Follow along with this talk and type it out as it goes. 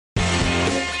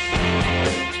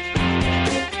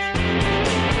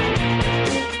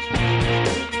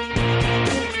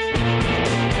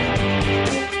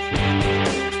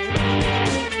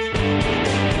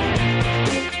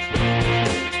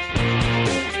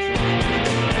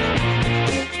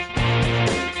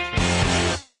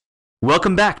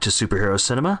Welcome back to Superhero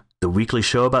Cinema, the weekly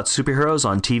show about superheroes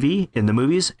on TV, in the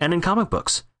movies, and in comic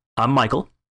books. I'm Michael.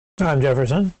 I'm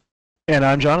Jefferson. And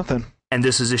I'm Jonathan. And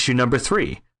this is issue number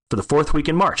 3 for the 4th week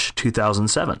in March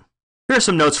 2007. Here are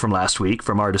some notes from last week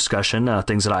from our discussion,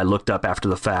 things that I looked up after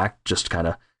the fact, just kind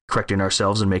of correcting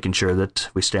ourselves and making sure that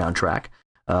we stay on track.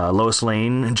 Lois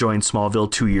Lane joined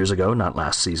Smallville 2 years ago, not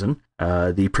last season.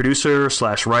 The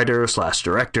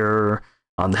producer/writer/director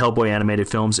on the Hellboy animated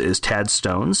films is Tad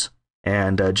Stones.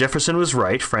 And Jefferson was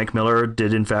right. Frank Miller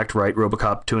did, in fact, write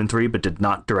RoboCop 2 and 3, but did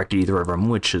not direct either of them,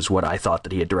 which is what I thought,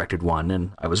 that he had directed one,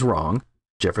 and I was wrong.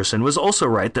 Jefferson was also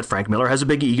right that Frank Miller has a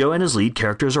big ego and his lead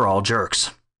characters are all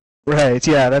jerks. Right,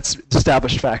 yeah, that's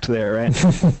established fact there, right?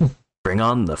 Bring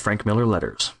on the Frank Miller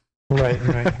letters. Right.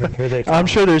 Here they come. I'm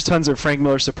sure there's tons of Frank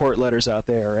Miller support letters out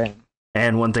there, right?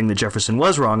 And one thing that Jefferson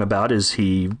was wrong about is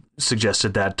he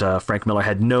suggested that Frank Miller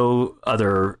had no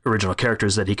other original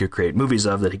characters that he could create movies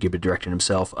of, that he could be directing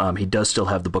himself. He does still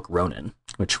have the book Ronin,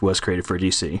 which was created for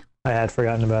DC. I had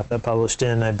forgotten about that. Published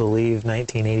in, I believe,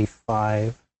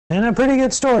 1985. And a pretty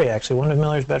good story, actually. One of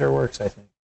Miller's better works, I think.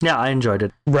 Yeah, I enjoyed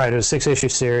it. Right, it was a 6-issue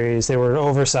series. They were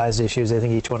oversized issues. I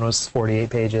think each one was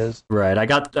 48 pages. Right,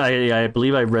 I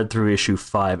believe I read through issue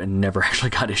 5 and never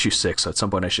actually got issue 6, so at some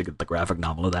point I should get the graphic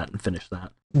novel of that and finish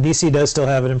that. DC does still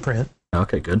have it in print.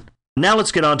 Okay, good. Now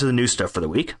let's get on to the new stuff for the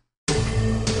week.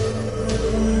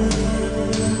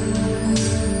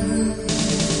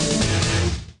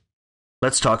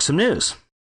 Let's talk some news.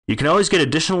 You can always get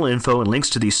additional info and links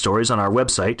to these stories on our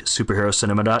website,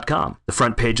 superherocinema.com. The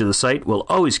front page of the site will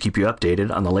always keep you updated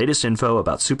on the latest info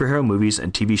about superhero movies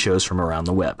and TV shows from around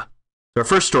the web. Our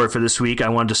first story for this week, I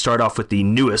wanted to start off with the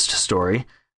newest story.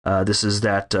 This is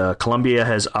that Columbia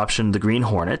has optioned the Green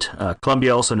Hornet.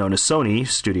 Columbia, also known as Sony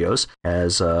Studios,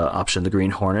 has optioned the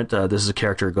Green Hornet. This is a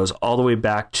character that goes all the way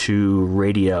back to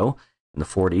radio in the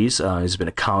 40s. He's been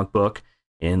a comic book.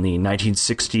 In the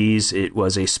 1960s, it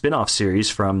was a spin-off series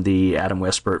from the Adam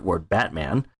West Burt Ward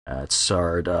Batman. It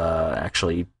starred,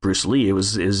 actually, Bruce Lee. It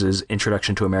was his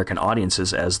introduction to American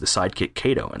audiences as the sidekick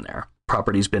Kato in there.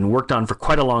 Property's been worked on for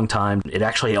quite a long time. It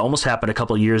actually almost happened a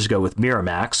couple of years ago with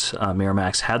Miramax.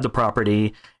 Miramax had the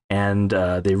property, and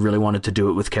they really wanted to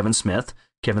do it with Kevin Smith.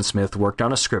 Kevin Smith worked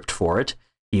on a script for it.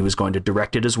 He was going to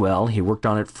direct it as well. He worked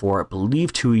on it for, I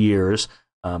believe, 2 years,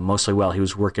 mostly while he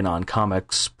was working on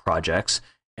comics projects.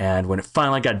 And when it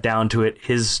finally got down to it,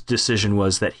 his decision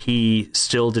was that he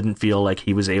still didn't feel like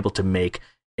he was able to make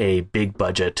a big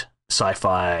budget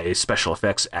sci-fi special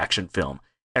effects action film.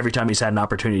 Every time he's had an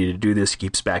opportunity to do this, he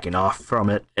keeps backing off from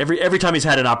it. Every time he's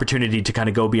had an opportunity to kind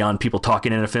of go beyond people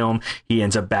talking in a film, he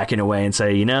ends up backing away and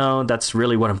say, that's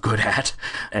really what I'm good at.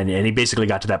 And he basically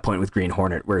got to that point with Green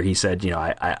Hornet where he said,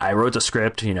 I wrote the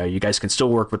script, you guys can still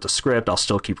work with the script. I'll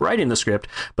still keep writing the script,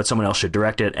 but someone else should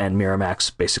direct it. And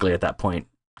Miramax basically at that point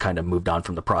kind of moved on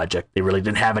from the project. They really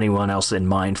didn't have anyone else in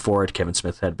mind for it. Kevin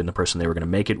Smith had been the person they were going to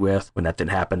make it with. When that didn't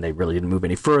happen, they really didn't move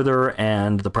any further,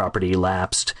 and the property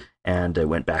lapsed, and it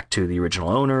went back to the original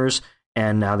owners,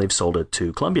 and now they've sold it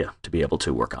to Columbia to be able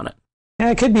to work on it.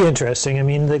 Yeah, it could be interesting. I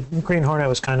mean, the Green Hornet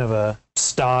was kind of a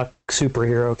stock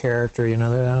superhero character. I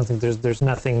don't think there's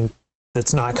nothing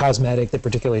that's not cosmetic that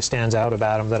particularly stands out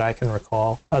about him that I can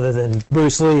recall, other than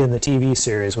Bruce Lee in the TV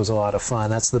series was a lot of fun.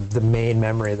 That's the main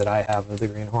memory that I have of the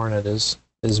Green Hornet is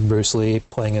Bruce Lee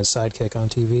playing his sidekick on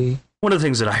TV. One of the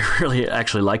things that I really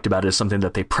actually liked about it is something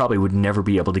that they probably would never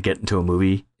be able to get into a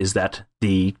movie, is that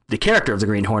the character of the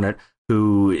Green Hornet,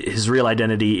 who his real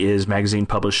identity is magazine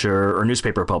publisher or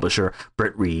newspaper publisher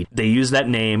Britt Reed. They used that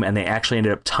name, and they actually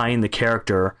ended up tying the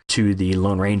character to the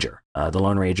Lone Ranger. The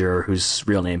Lone Ranger, whose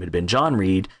real name had been John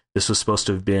Reed, this was supposed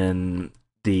to have been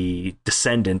the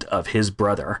descendant of his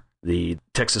brother, the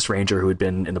Texas Ranger who had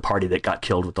been in the party that got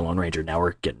killed with the Lone Ranger. Now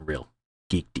we're getting real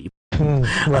geek deep.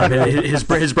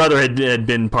 His brother had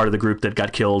been part of the group that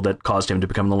got killed that caused him to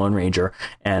become the Lone Ranger,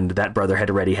 and that brother had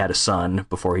already had a son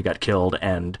before he got killed,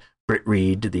 and Britt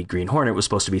Reed, the Green Hornet, was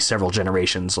supposed to be several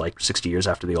generations, like 60 years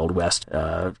after the Old West,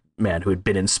 man who had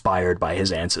been inspired by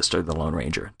his ancestor, the Lone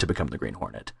Ranger, to become the Green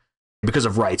Hornet. Because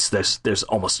of rights, there's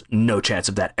almost no chance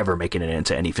of that ever making it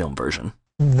into any film version.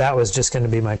 That was just going to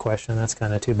be my question. That's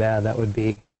kind of too bad. That would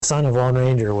be son of Lone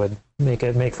Ranger would make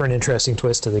for an interesting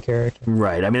twist to the character.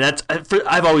 Right. I mean,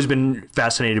 I've always been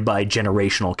fascinated by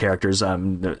generational characters.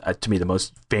 To me, the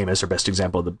most famous or best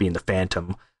example being the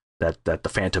Phantom. That the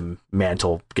Phantom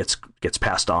mantle gets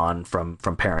passed on from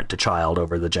parent to child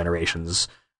over the generations.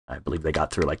 I believe they got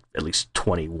through like at least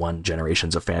 21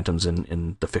 generations of Phantoms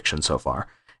in the fiction so far.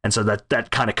 And so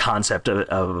that kind of concept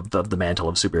of the mantle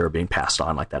of superhero being passed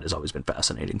on like that has always been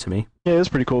fascinating to me. Yeah, it's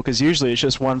pretty cool because usually it's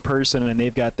just one person and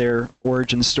they've got their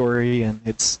origin story, and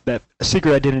it's that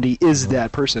secret identity is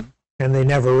that person. And they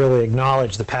never really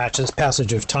acknowledge the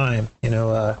passage of time. You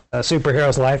know, a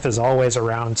superhero's life is always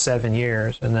around 7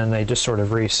 years, and then they just sort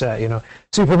of reset. You know,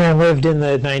 Superman lived in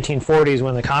the 1940s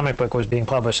when the comic book was being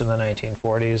published in the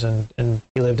 1940s, and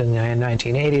he lived in the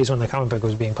 1980s when the comic book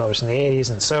was being published in the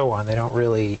 80s, and so on. They don't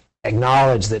really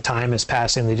acknowledge that time is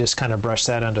passing. They just kind of brush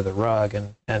that under the rug,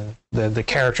 and the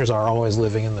characters are always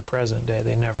living in the present day.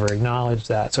 They never acknowledge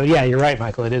that. So yeah, you're right,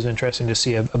 Michael. It is interesting to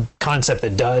see a concept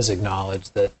that does acknowledge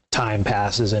that time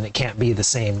passes and it can't be the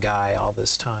same guy all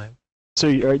this time.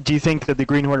 So do you think that the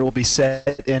Green Hornet will be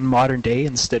set in modern day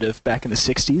instead of back in the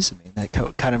 60s? I mean,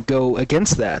 that kind of go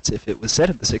against that if it was set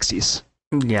in the 60s.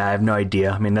 Yeah, I have no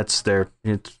idea. I mean, that's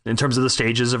in terms of the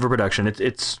stages of a production,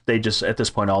 they just, at this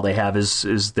point, all they have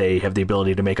is they have the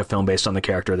ability to make a film based on the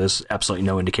character. There's absolutely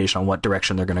no indication on what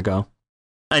direction they're going to go.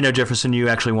 I know, Jefferson, you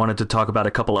actually wanted to talk about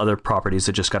a couple other properties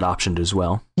that just got optioned as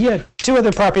well. Yeah, 2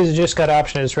 other properties that just got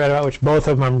optioned I just read about, which both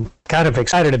of them I'm kind of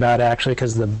excited about, actually,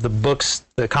 because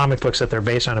the comic books that they're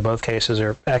based on in both cases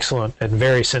are excellent and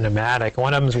very cinematic.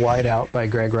 One of them is Whiteout by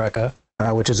Greg Rucka,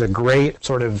 which is a great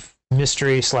sort of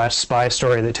mystery/spy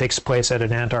story that takes place at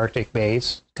an Antarctic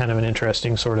base. Kind of an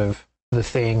interesting sort of The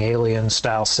Thing,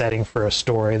 alien-style setting for a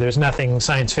story. There's nothing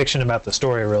science fiction about the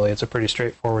story, really. It's a pretty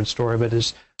straightforward story, but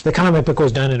the comic book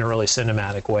was done in a really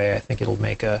cinematic way. I think it'll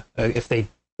make if they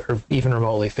are even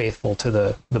remotely faithful to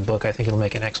the book, I think it'll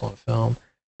make an excellent film.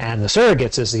 And The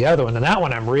Surrogates is the other one, and that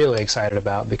one I'm really excited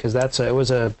about because it was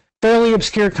a fairly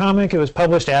obscure comic. It was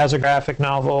published as a graphic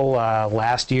novel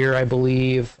last year, I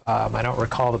believe. I don't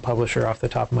recall the publisher off the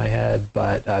top of my head,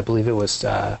 but I believe it was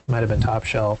might have been Top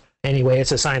Shelf. Anyway,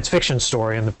 it's a science fiction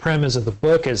story, and the premise of the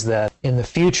book is that in the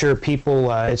future, people,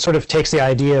 it sort of takes the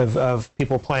idea of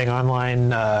people playing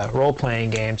online role-playing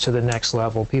games to the next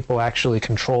level. People actually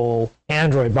control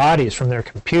android bodies from their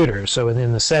computers. So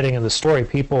in the setting of the story,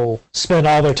 people spend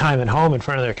all their time at home in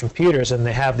front of their computers, and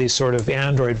they have these sort of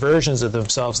android versions of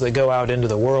themselves that go out into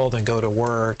the world and go to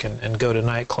work and go to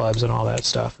nightclubs and all that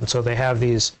stuff. And so they have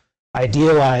these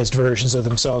idealized versions of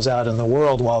themselves out in the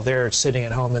world while they're sitting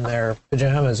at home in their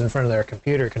pajamas in front of their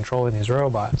computer controlling these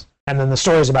robots. And then the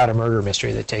story is about a murder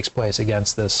mystery that takes place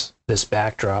against this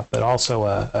backdrop, but also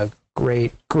a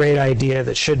great idea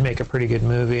that should make a pretty good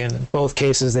movie. And in both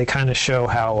cases, they kind of show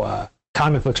how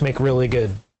comic books make really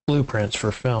good blueprints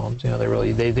for films. You know,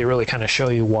 they really kind of show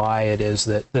you why it is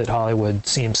that Hollywood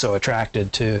seems so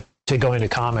attracted to going to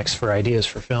comics for ideas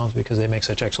for films, because they make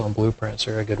such excellent blueprints.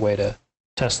 They're a good way to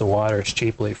test the waters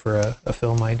cheaply for a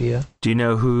film idea. Do you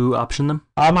know who optioned them?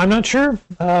 I'm not sure.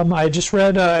 I just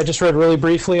read really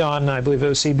briefly on, I believe it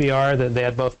was CBR, that they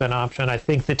had both been optioned. I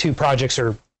think the 2 projects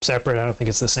are separate. I don't think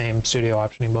it's the same studio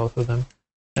optioning both of them.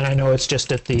 And I know it's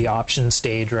just at the option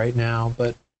stage right now,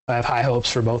 but I have high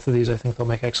hopes for both of these. I think they'll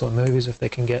make excellent movies if they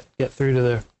can get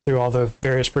through all the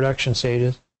various production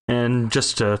stages. And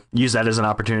just to use that as an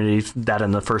opportunity, that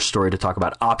in the first story, to talk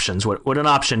about options. What an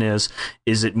option is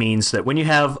it means that when you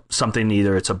have something,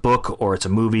 either it's a book or it's a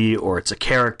movie or it's a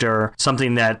character,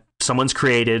 something that someone's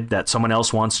created that someone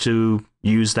else wants to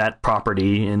use that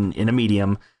property in a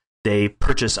medium, they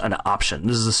purchase an option.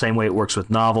 This is the same way it works with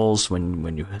novels.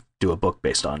 When you do a book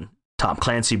based on Tom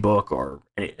Clancy book or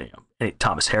any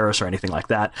Thomas Harris or anything like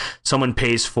that, someone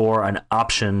pays for an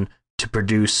option to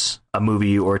produce a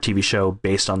movie or a TV show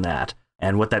based on that.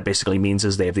 And what that basically means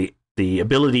is they have the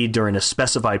ability during a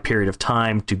specified period of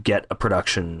time to get a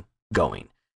production going.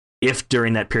 If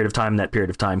during that period of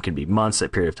time can be months,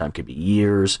 that period of time can be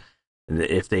years.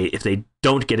 If they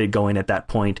don't get it going at that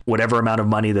point, whatever amount of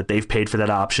money that they've paid for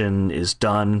that option is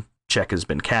done. Check has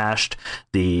been cashed.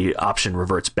 The option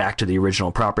reverts back to the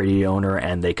original property owner,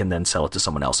 and they can then sell it to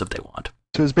someone else if they want.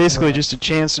 So it's basically just a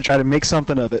chance to try to make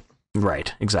something of it.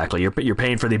 Right, exactly. You're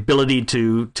paying for the ability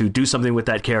to do something with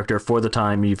that character for the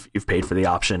time you've paid for the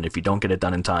option. If you don't get it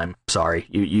done in time, sorry.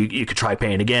 You could try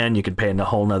paying again. You could pay a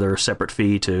whole nother separate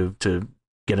fee to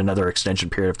get another extension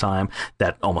period of time.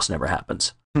 That almost never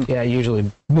happens. Yeah, it usually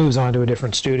moves on to a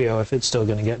different studio if it's still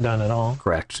going to get done at all.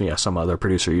 Correct. Yeah, some other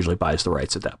producer usually buys the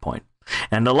rights at that point.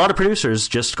 And a lot of producers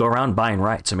just go around buying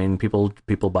rights. I mean, people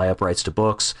buy up rights to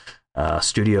books.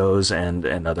 Studios and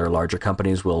other larger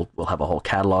companies will have a whole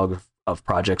catalog of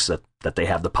projects that they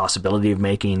have the possibility of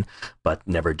making but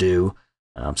never do.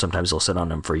 Sometimes they'll sit on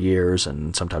them for years,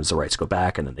 and sometimes the rights go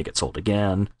back and then they get sold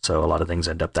again. So a lot of things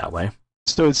end up that way.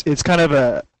 So it's kind of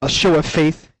a show of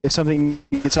faith if something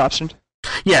gets optioned?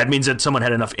 Yeah, it means that someone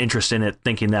had enough interest in it,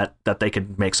 thinking that they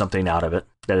could make something out of it,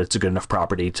 that it's a good enough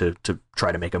property to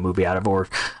try to make a movie out of. Or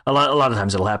a lot of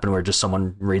times it'll happen where just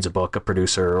someone reads a book, a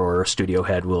producer or a studio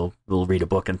head will read a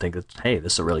book and think that, hey,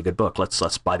 this is a really good book.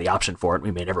 Let's buy the option for it.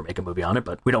 We may never make a movie on it,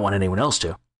 but we don't want anyone else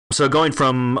to. So going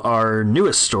from our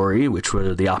newest story, which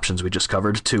were the options we just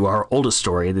covered, to our oldest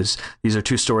story, these are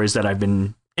two stories that I've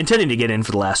been intending to get in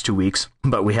for the last 2 weeks,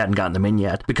 but we hadn't gotten them in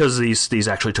yet because these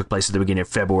actually took place at the beginning of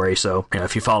February. So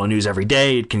if you follow news every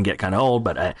day, it can get kind of old,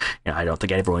 but I don't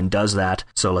think everyone does that.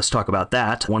 So let's talk about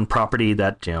that. One property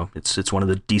that it's one of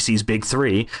the DC's big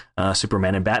three.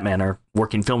 Superman and Batman are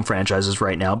working film franchises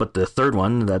right now, but the third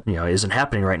one that isn't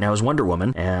happening right now is Wonder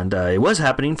Woman, and it was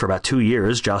happening for about 2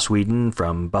 years. Joss Whedon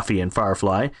from Buffy and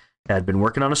Firefly had been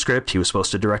working on a script. He was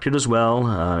supposed to direct it as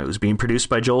well. It was being produced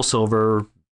by Joel Silver,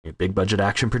 a big budget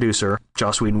action producer.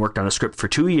 Joss Whedon worked on a script for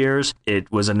 2 years.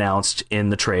 It was announced in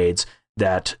the trades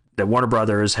that Warner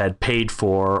Brothers had paid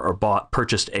for or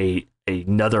purchased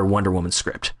another Wonder Woman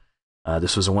script.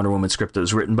 This was a Wonder Woman script that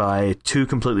was written by two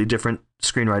completely different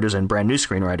screenwriters and brand new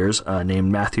screenwriters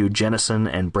named Matthew Jennison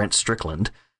and Brent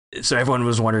Strickland. So everyone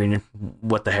was wondering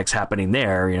what the heck's happening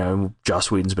there.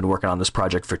 Joss Whedon's been working on this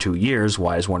project for 2 years.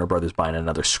 Why is Warner Brothers buying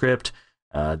another script?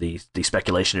 The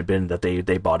speculation had been that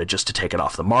they bought it just to take it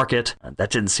off the market. That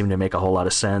didn't seem to make a whole lot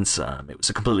of sense. It was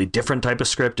a completely different type of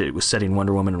script. It was setting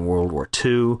Wonder Woman in World War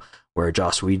II, where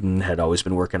Joss Whedon had always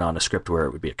been working on a script where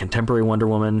it would be a contemporary Wonder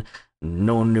Woman.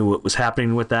 No one knew what was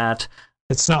happening with that.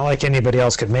 It's not like anybody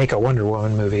else could make a Wonder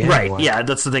Woman movie anyway. Right, yeah,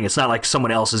 that's the thing. It's not like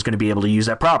someone else is going to be able to use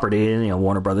that property. And,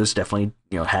 Warner Brothers definitely,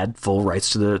 had full rights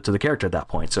to the character at that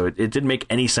point. So it didn't make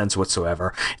any sense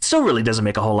whatsoever. It still really doesn't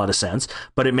make a whole lot of sense,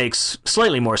 but it makes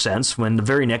slightly more sense when the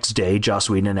very next day Joss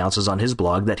Whedon announces on his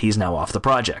blog that he's now off the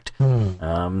project.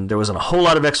 There wasn't a whole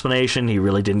lot of explanation. He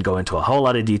really didn't go into a whole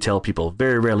lot of detail. People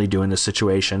very rarely do in this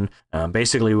situation.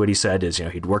 Basically what he said is,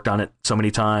 he'd worked on it so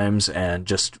many times and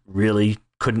just really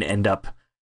couldn't end up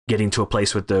getting to a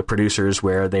place with the producers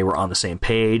where they were on the same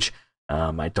page.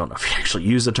 I don't know if he actually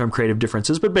used the term creative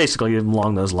differences, but basically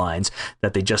along those lines,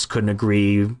 that they just couldn't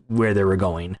agree where they were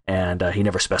going. And he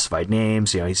never specified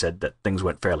names. He said that things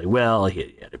went fairly well.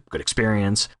 He had a good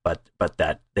experience, but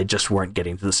that they just weren't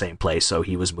getting to the same place. So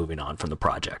he was moving on from the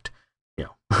project.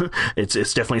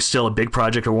 It's definitely still a big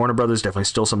project at Warner Brothers, definitely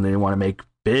still something they want to make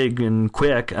big and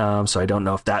quick. So I don't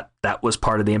know if that was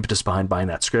part of the impetus behind buying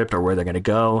that script or where they're going to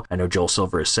go. I know Joel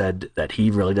Silver has said that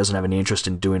he really doesn't have any interest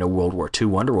in doing a World War II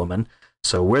Wonder Woman.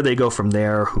 So where they go from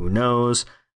there, who knows?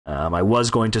 I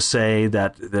was going to say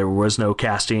that there was no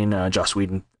casting. Joss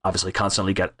Whedon obviously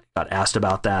constantly got asked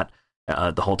about that.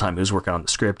 The whole time he was working on the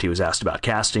script, he was asked about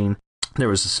casting.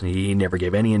 He never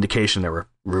gave any indication. There were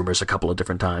rumors a couple of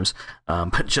different times.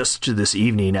 But just this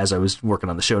evening, as I was working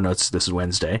on the show notes, this is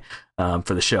Wednesday,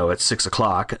 for the show at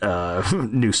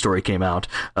 6:00, news story came out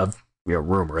of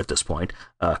rumor at this point.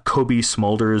 Cobie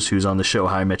Smulders, who's on the show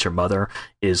How I Met Your Mother,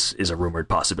 is a rumored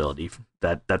possibility.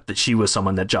 That she was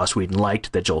someone that Joss Whedon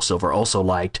liked, that Joel Silver also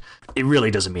liked. It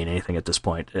really doesn't mean anything at this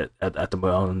point. At the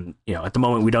moment, at the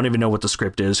moment, we don't even know what the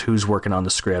script is, who's working on the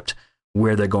script,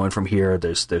 where they're going from here.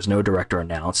 There's no director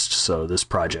announced, so this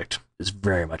project is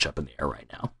very much up in the air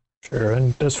right now. Sure,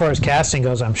 and as far as casting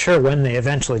goes, I'm sure when they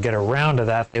eventually get around to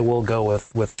that, they will go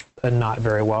with a not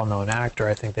very well-known actor.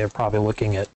 I think they're probably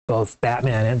looking at both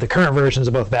Batman and the current versions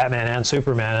of both Batman and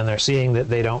Superman, and they're seeing that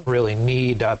they don't really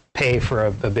need to pay for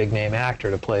a big-name actor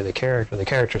to play the character. The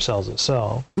character sells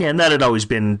itself. Yeah, and that had always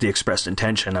been the expressed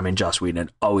intention. I mean, Joss Whedon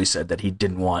had always said that he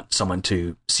didn't want someone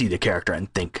to see the character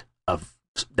and think of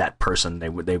that person.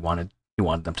 He wanted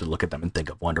them to look at them and think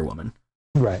of Wonder Woman.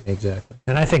 Right, exactly.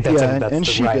 And I think that's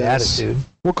the right attitude.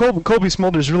 Well, Cobie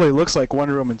Smulders really looks like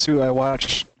Wonder Woman too. I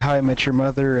watched How I Met Your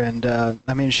Mother, and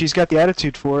she's got the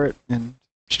attitude for it, and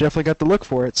she definitely got the look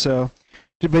for it. So,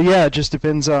 but yeah, it just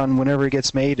depends on whenever it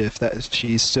gets made if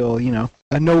she's still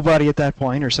a nobody at that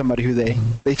point or somebody who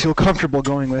they feel comfortable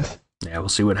going with. Yeah, we'll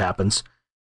see what happens.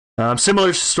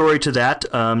 Similar story to that,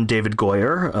 David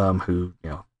Goyer, who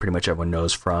pretty much everyone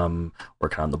knows from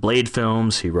working on the Blade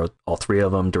films. He wrote all three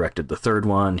of them, directed the third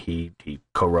one. He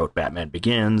co-wrote Batman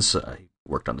Begins. He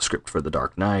worked on the script for The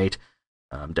Dark Knight.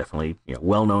 Definitely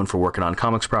well known for working on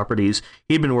comics properties.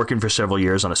 He'd been working for several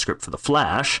years on a script for The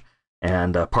Flash,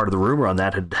 and part of the rumor on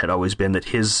that had always been that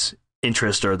his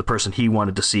interest, or the person he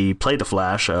wanted to see play the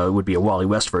Flash, would be a Wally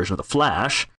West version of the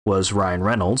Flash, was Ryan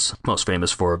Reynolds, most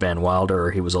famous for Van Wilder.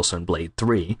 He was also in Blade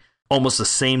 3. Almost the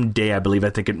same day, I believe, I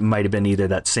think it might have been either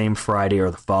that same Friday or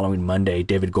the following Monday,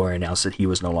 David Goyer announced that he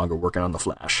was no longer working on the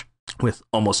Flash, with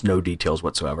almost no details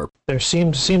whatsoever. There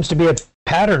seems to be a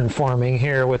pattern forming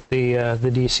here with the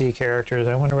DC characters.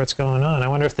 I wonder what's going on. I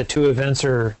wonder if the two events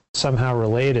are somehow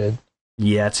related.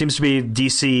 Yeah, it seems to be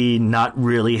DC not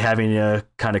really having a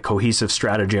kind of cohesive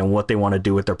strategy on what they want to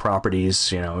do with their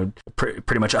properties,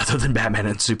 pretty much other than Batman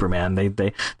and Superman.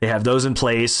 They have those in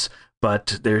place,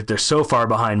 but they're so far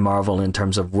behind Marvel in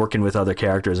terms of working with other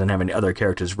characters and having other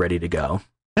characters ready to go.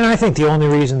 And I think the only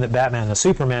reason that Batman and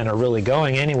Superman are really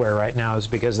going anywhere right now is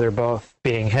because they're both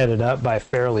being headed up by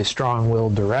fairly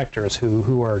strong-willed directors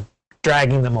who are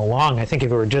dragging them along. I think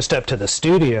if it were just up to the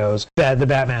studios, the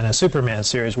Batman and Superman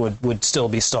series would still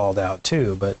be stalled out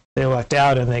too. But they lucked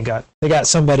out and they got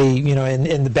somebody,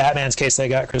 in the Batman's case they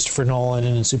got Christopher Nolan,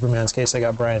 and in Superman's case they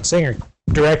got Bryan Singer,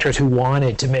 directors who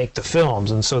wanted to make the films,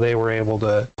 and so they were able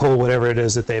to pull whatever it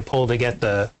is that they pull to get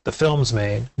the films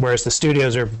made. Whereas the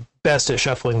studios are best at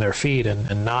shuffling their feet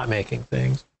and not making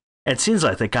things. It seems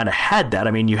like they kind of had that.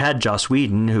 I mean, you had Joss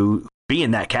Whedon, who be in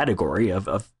that category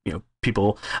of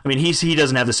people. I mean, he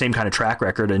doesn't have the same kind of track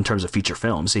record in terms of feature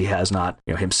films. He has not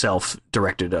himself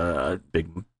directed a big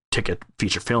ticket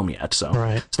feature film yet, so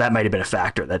right. So that might have been a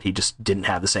factor that he just didn't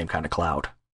have the same kind of clout.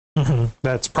 Mm-hmm.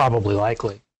 That's probably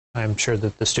likely. I'm sure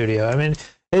that the studio. I mean,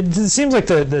 it seems like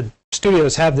the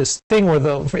studios have this thing where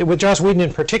with Joss Whedon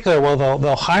in particular, well,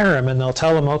 they'll hire him and they'll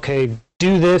tell him, okay,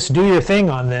 do this, do your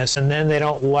thing on this, and then they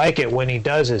don't like it when he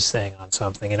does his thing on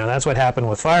something. That's what happened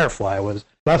with Firefly. Was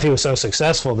Buffy was so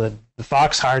successful that the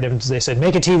Fox hired him. They said,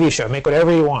 make a TV show, make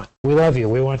whatever you want. We love you.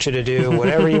 We want you to do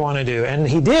whatever you want to do. And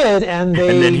he did, and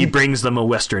then he brings them a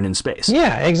Western in space.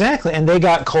 Yeah, exactly. And they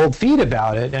got cold feet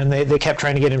about it, and they kept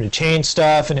trying to get him to change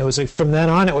stuff, and it was from then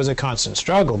on it was a constant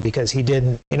struggle because he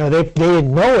didn't, they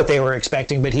didn't know what they were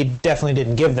expecting, but he definitely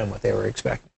didn't give them what they were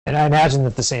expecting. And I imagine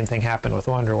that the same thing happened with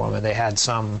Wonder Woman. They had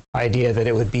some idea that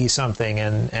it would be something,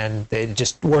 and they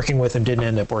just working with him didn't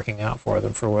end up working out for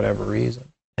them for whatever reason.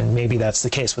 And maybe that's the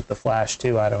case with The Flash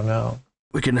too. I don't know.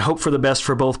 We can hope for the best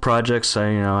for both projects.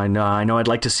 I know I'd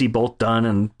like to see both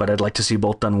done, but I'd like to see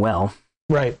both done well.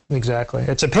 Right, exactly.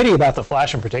 It's a pity about The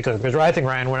Flash in particular, because I think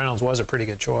Ryan Reynolds was a pretty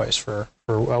good choice for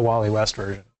a Wally West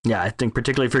version. Yeah, I think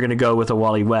particularly if you're going to go with a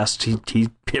Wally West, he'd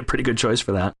be a pretty good choice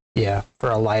for that. Yeah, for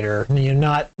a lighter,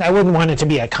 I wouldn't want it to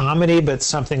be a comedy, but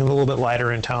something a little bit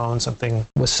lighter in tone, something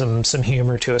with some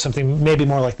humor to it, something maybe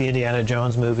more like the Indiana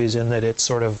Jones movies in that it's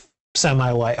sort of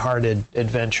semi-lighthearted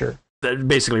adventure.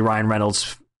 Basically, Ryan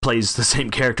Reynolds plays the same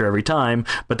character every time,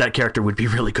 but that character would be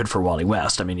really good for Wally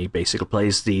West. I mean, he basically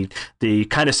plays the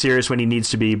kind of serious when he needs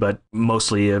to be, but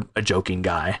mostly a joking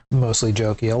guy. Mostly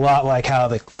jokey, a lot like how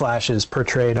the Flash is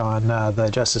portrayed on the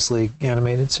Justice League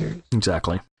animated series.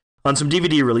 Exactly. On some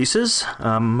DVD releases,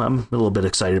 I'm a little bit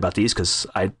excited about these because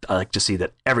I like to see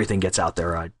that everything gets out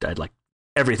there. I'd like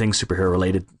everything superhero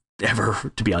related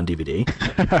ever to be on DVD.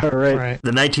 Right. The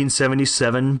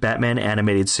 1977 Batman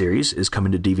animated series is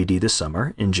coming to DVD this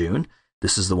summer in June.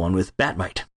 This is the one with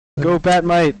Batmite. Go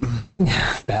Batmite.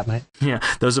 Yeah, Batmite. Yeah,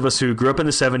 those of us who grew up in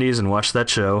the 70s and watched that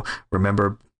show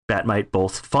remember Batmite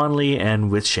both fondly and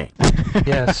with shame.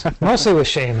 Yes, mostly with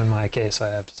shame in my case, I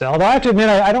have to say. Although I have to admit,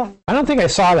 I don't think I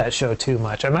saw that show too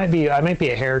much. I might be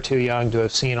a hair too young to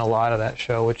have seen a lot of that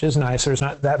show, which is nice. There's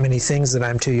not that many things that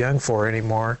I'm too young for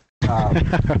anymore.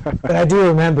 But I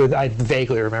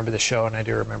vaguely remember the show, and I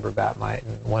do remember Batmite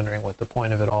and wondering what the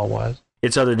point of it all was.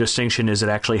 Its other distinction is it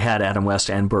actually had Adam West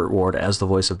and Burt Ward as the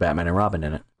voice of Batman and Robin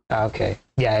in it. Okay.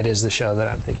 Yeah, it is the show that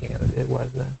I'm thinking of. It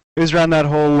was then. It was around that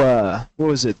whole, what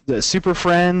was it, the Super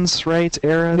Friends, right,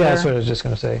 era? Yeah, that's what I was just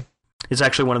going to say. It's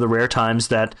actually one of the rare times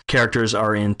that characters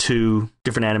are in two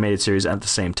different animated series at the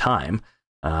same time.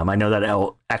 I know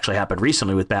that actually happened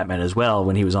recently with Batman as well,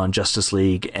 when he was on Justice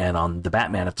League and on The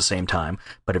Batman at the same time,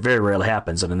 but it very rarely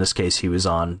happens, and in this case he was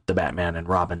on the Batman and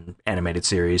Robin animated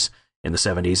series in the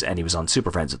 70s, and he was on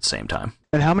Super Friends at the same time.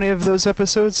 And how many of those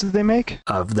episodes did they make?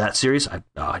 Of that series?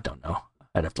 I don't know.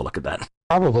 I'd have to look at that.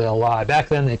 Probably a lot. Back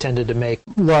then they tended to make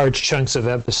large chunks of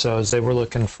episodes. They were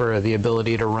looking for the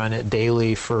ability to run it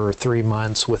daily for 3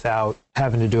 months without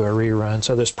having to do a rerun.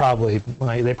 So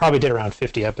they probably did around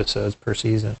 50 episodes per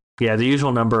season. Yeah, the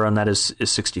usual number on that is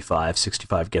 65.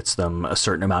 65 gets them a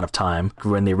certain amount of time.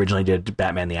 When they originally did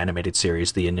Batman the Animated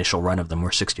Series, the initial run of them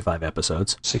were 65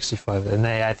 episodes. 65. And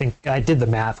I think I did the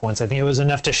math once. I think it was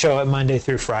enough to show it Monday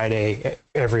through Friday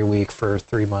every week for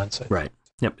 3 months. Right.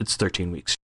 Yep, it's 13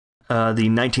 weeks. The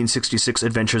 1966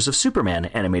 Adventures of Superman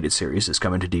animated series is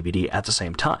coming to DVD at the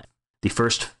same time. The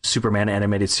first Superman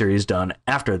animated series done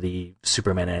after the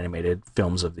Superman animated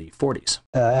films of the 40s.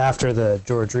 After the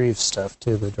George Reeves stuff,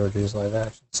 too, the George Reeves live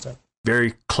action stuff.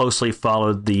 Very closely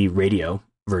followed the radio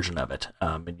version of it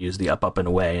and used the up, and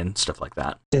away and stuff like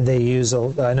that. Did they use,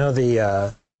 I know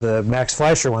the the Max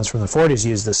Fleischer ones from the 40s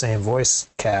used the same voice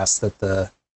cast that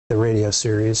the radio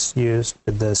series used.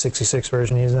 Did the 66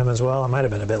 version use them as well? It might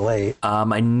have been a bit late.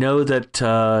 I know that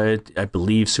I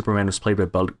believe Superman was played by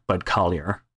Bud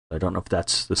Collyer. I don't know if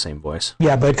that's the same voice.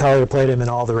 Yeah, Bud Collyer played him in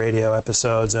all the radio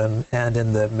episodes and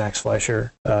in the Max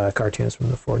Fleischer cartoons from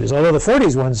the 40s. Although the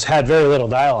 40s ones had very little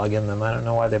dialogue in them. I don't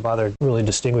know why they bothered really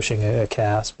distinguishing a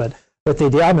cast, but they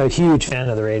do. I'm a huge fan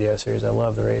of the radio series. I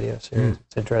love the radio series.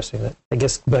 It's interesting that I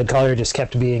guess Bud Collyer just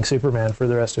kept being Superman for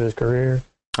the rest of his career.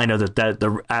 I know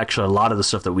that actually a lot of the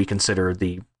stuff that we consider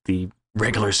the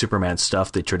regular Superman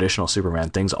stuff, the traditional Superman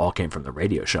things, all came from the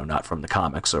radio show, not from the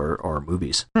comics or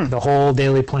movies. The whole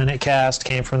Daily Planet cast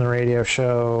came from the radio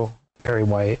show. Perry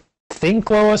White. I think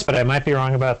Lois, but I might be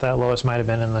wrong about that. Lois might have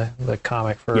been in the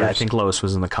comic first. Yeah, I think Lois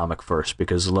was in the comic first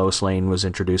because Lois Lane was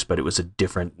introduced, but it was a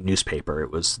different newspaper.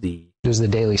 It was the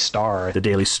Daily Star. The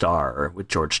Daily Star, with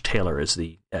George Taylor as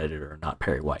the editor, not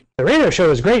Perry White. The radio show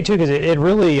was great too because it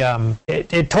really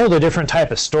it told a different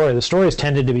type of story. The stories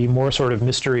tended to be more sort of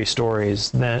mystery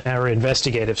stories or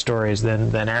investigative stories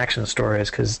than action stories,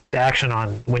 because action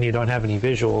on when you don't have any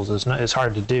visuals is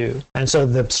hard to do. And so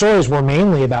the stories were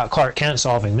mainly about Clark Kent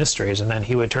solving mysteries, and then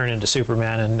he would turn into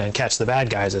Superman and catch the bad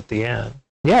guys at the end.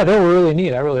 Yeah, they were really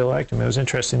neat. I really liked them. It was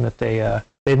interesting that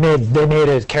they made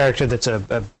a character that's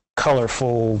a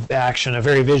colorful action, a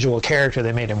very visual character.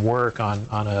 They made him work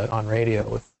on radio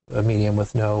with a medium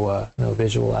with no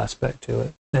visual aspect to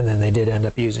it. And then they did end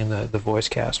up using the voice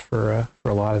cast for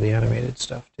a lot of the animated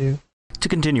stuff too. To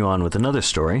continue on with another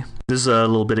story, this is a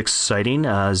little bit exciting.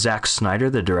 Zack Snyder,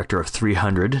 the director of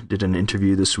 300, did an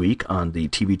interview this week on the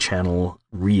TV channel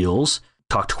Reels.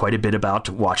 Talked quite a bit about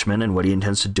Watchmen and what he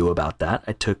intends to do about that.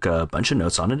 I took a bunch of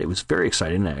notes on it. It was very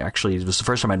exciting. It was the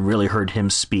first time I'd really heard him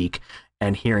speak,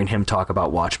 and hearing him talk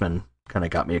about Watchmen kind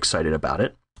of got me excited about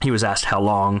it. He was asked how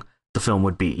long the film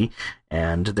would be,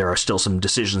 and there are still some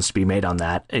decisions to be made on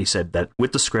that. He said that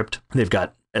with the script, they've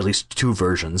got at least two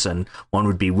versions, and one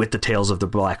would be with the Tales of the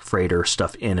Black Freighter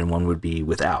stuff in, and one would be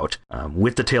without.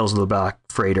 With the Tales of the Black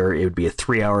Freighter, it would be a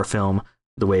 3-hour film,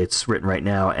 the way it's written right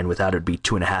now, and without it would be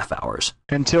 2.5 hours.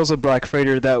 And Tales of Black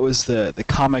Freighter, that was the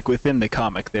comic within the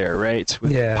comic there, right?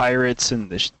 With the pirates and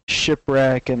the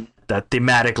shipwreck. And that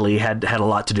thematically had a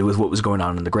lot to do with what was going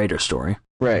on in the greater story.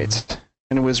 Right.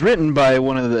 And it was written by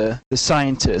one of the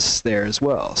scientists there as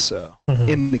well, so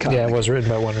in the comic. Yeah, it was written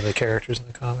by one of the characters in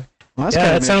the comic. Well, that's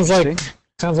kind of sounds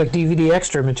like DVD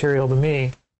extra material to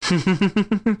me.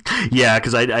 Yeah,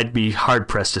 because I'd be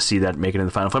hard-pressed to see that make it in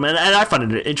the final film. And I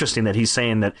find it interesting that he's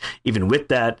saying that even with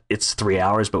that, it's 3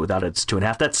 hours, but without it, it's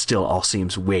 2.5. That still all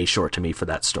seems way short to me for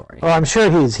that story. Well, I'm sure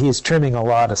he's trimming a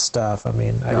lot of stuff. I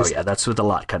mean, that's with a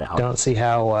lot cut out. Don't see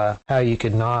how you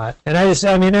could not. And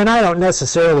I don't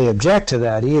necessarily object to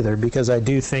that either, because I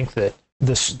do think that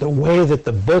the way that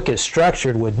the book is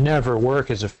structured would never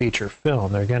work as a feature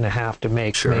film. They're going to have to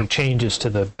make changes to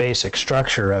the basic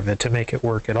structure of it to make it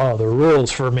work at all. The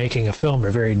rules for making a film are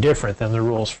very different than the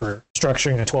rules for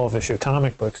structuring a 12-issue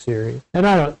comic book series. And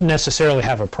I don't necessarily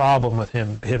have a problem with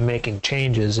him making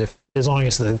changes as long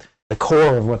as the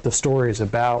core of what the story is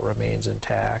about remains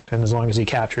intact, and as long as he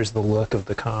captures the look of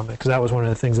the comic. Because that was one of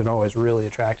the things that always really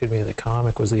attracted me to the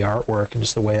comic, was the artwork and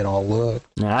just the way it all looked.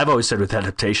 Yeah, I've always said with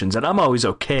adaptations that I'm always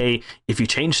okay if you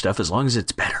change stuff as long as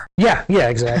it's better. Yeah,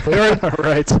 exactly.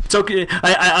 Right. It's okay.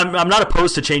 I'm not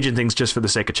opposed to changing things just for the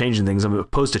sake of changing things. I'm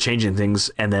opposed to changing things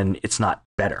and then it's not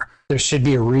better. There should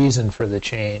be a reason for the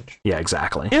change. Yeah,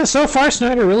 exactly. Yeah, so far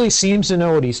Snyder really seems to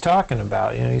know what he's talking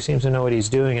about. He seems to know what he's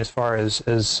doing as far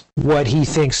as what he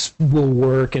thinks will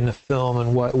work in the film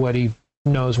and what he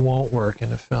knows won't work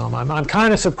in a film. I'm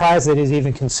kind of surprised that he's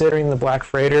even considering the Black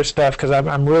Freighter stuff, because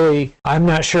I'm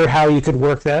not sure how you could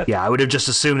work that. Yeah, I would have just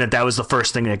assumed that was the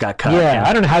first thing that got cut. Yeah,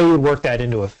 I don't know how you would work that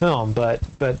into a film, but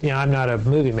I'm not a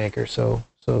movie maker, so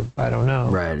I don't know.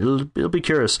 Right, it'll be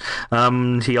curious.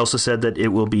 He also said that it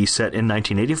will be set in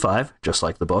 1985, just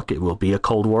like the book. It will be a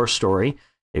Cold War story.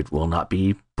 It will not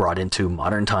be brought into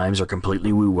modern times or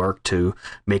completely reworked to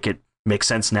make it make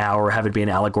sense now or have it be an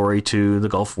allegory to the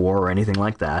Gulf War or anything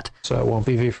like that. So it won't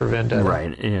be V for Vendetta.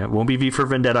 Right, yeah, it won't be V for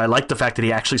Vendetta. I like the fact that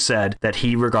he actually said that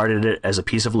he regarded it as a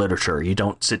piece of literature. You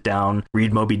don't sit down,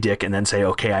 read Moby Dick, and then say,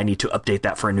 okay, I need to update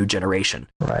that for a new generation.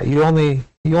 Right, you only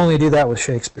do that with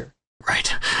Shakespeare.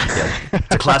 Right. Yeah.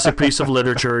 It's a classic piece of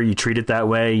literature. You treat it that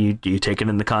way. You take it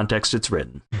in the context it's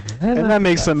written. And that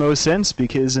makes the most sense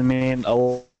because, I mean, a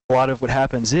lot of what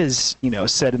happens is,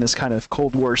 set in this kind of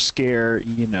Cold War scare,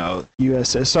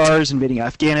 USSR's invading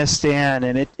Afghanistan,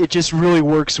 and it just really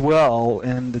works well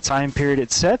in the time period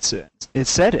it's set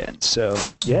in. So,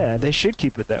 yeah, they should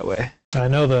keep it that way. I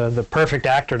know the perfect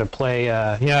actor to play,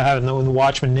 having the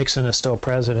Watchman Nixon is still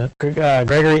president.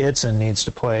 Gregory Itzin needs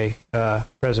to play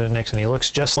President Nixon. He looks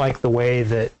just like the way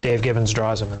that Dave Gibbons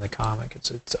draws him in the comic.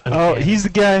 It's uncanny. He's the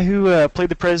guy who played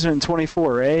the president in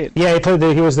 24, right? Yeah,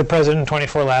 he was the president in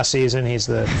 24 last season. He's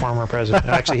the former president.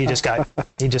 Actually, he just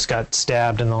got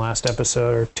stabbed in the last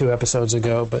episode or 2 episodes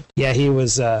ago. But yeah, he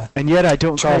was. And yet I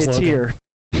don't cry a tear.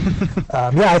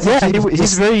 I think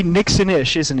he's very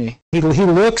Nixon-ish, isn't he? He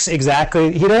looks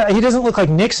exactly. He doesn't look like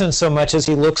Nixon so much as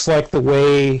he looks like the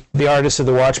way the artist of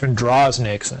the Watchmen draws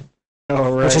Nixon.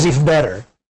 Oh, right. Which is even better.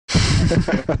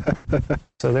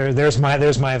 So there's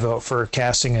my vote for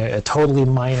casting a totally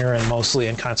minor and mostly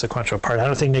inconsequential part. I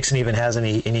don't think Nixon even has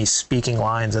any speaking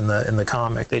lines in the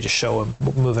comic. They just show him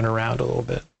moving around a little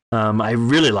bit. I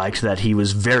really liked that he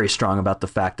was very strong about the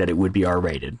fact that it would be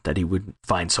R-rated, that he would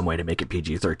find some way to make it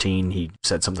PG-13. He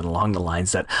said something along the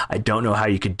lines that, I don't know how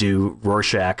you could do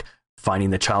Rorschach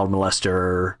finding the child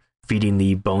molester, feeding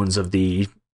the bones of the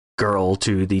girl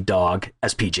to the dog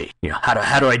as PG.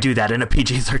 How do I do that in a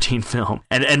PG-13 film?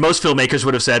 And most filmmakers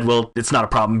would have said, well, it's not a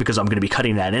problem because I'm going to be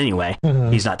cutting that anyway.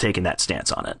 Mm-hmm. He's not taking that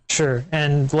stance on it. Sure.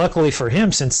 And luckily for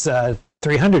him, since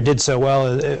 300 did so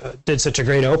well, did such a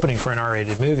great opening for an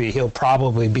R-rated movie, he'll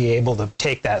probably be able to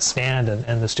take that stand,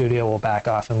 and the studio will back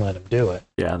off and let him do it.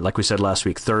 Yeah, like we said last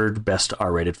week, 3rd best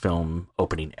R-rated film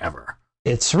opening ever.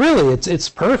 It's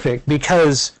perfect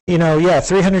because,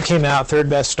 300 came out, 3rd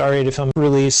best R-rated film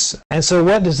release. And so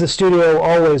what does the studio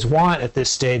always want at this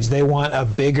stage? They want a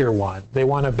bigger one. They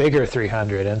want a bigger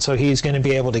 300. And so he's going to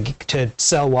be able to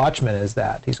sell Watchmen as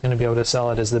that. He's going to be able to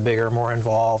sell it as the bigger, more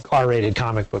involved R-rated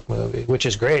comic book movie, which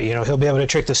is great. He'll be able to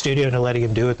trick the studio into letting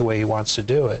him do it the way he wants to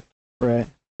do it. Right.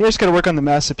 You just got to work on the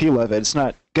mass appeal of it. It's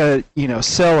not got to,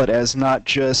 sell it as not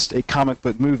just a comic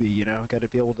book movie. Got to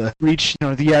be able to reach,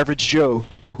 the average Joe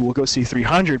who will go see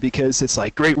 300 because it's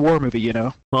like great war movie.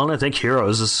 Well, and I think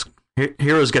Heroes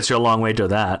gets you a long way to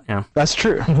that. Yeah, that's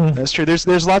true. Mm-hmm. That's true.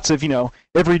 There's lots of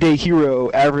everyday hero,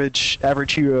 average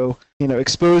hero,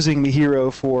 exposing the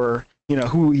hero for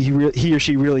who he or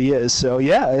she really is. So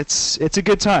yeah, it's a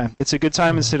good time. It's a good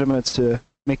time in cinema to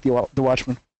make the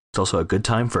Watchmen. It's also a good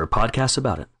time for a podcast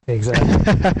about it.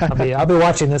 Exactly. I'll be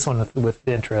watching this one with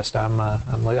interest.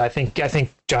 I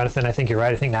think Jonathan, I think you're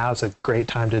right. I think now is a great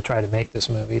time to try to make this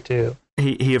movie too.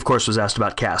 He of course was asked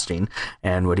about casting,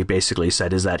 and what he basically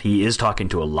said is that he is talking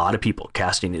to a lot of people.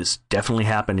 Casting is definitely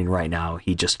happening right now.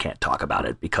 He just can't talk about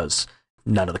it because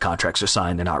none of the contracts are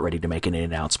signed. They're not ready to make any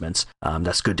announcements.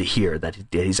 That's good to hear that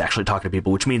he's actually talking to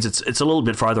people, which means it's a little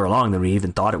bit farther along than we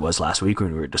even thought it was last week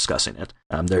when we were discussing it.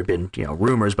 There had been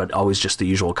rumors, but always just the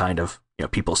usual kind of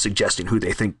people suggesting who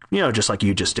they think, just like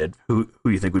you just did, who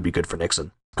you think would be good for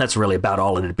Nixon. That's really about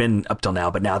all it had been up till now.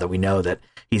 But now that we know that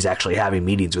he's actually having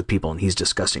meetings with people and he's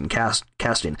discussing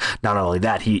casting, not only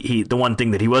that, he the one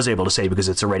thing that he was able to say, because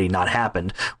it's already not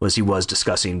happened, was he was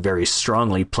discussing very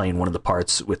strongly playing one of the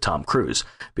parts with Tom Cruise,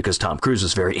 because Tom Cruise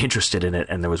was very interested in it,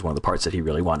 and there was one of the parts that he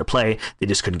really wanted to play. They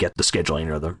just couldn't get the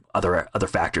scheduling or the other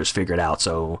factors figured out,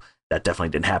 so that definitely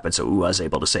didn't happen. So he was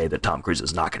able to say that Tom Cruise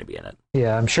is not going to be in it.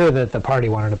 Yeah, I'm sure that the part he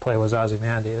wanted to play was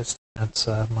Ozymandias. That's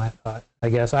my thought. I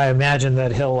guess I imagine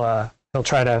that he'll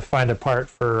try to find a part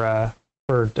for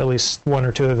at least 1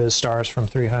 or 2 of his stars from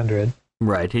 300.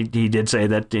 Right. He did say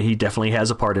that he definitely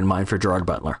has a part in mind for Gerard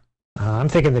Butler. I'm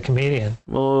thinking the comedian.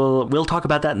 Well, we'll talk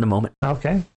about that in a moment.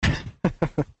 Okay.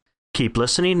 Keep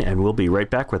listening, and we'll be right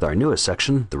back with our newest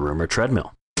section, The Rumor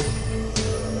Treadmill.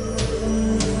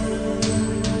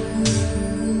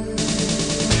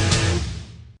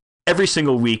 Every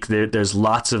single week, there's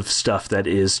lots of stuff that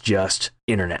is just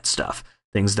internet stuff.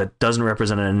 Things that doesn't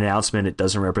represent an announcement. It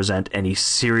doesn't represent any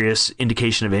serious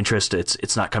indication of interest.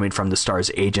 It's not coming from the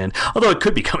star's agent, although it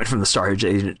could be coming from the star's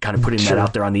agent, kind of putting that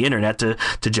out there on the internet to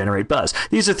generate buzz.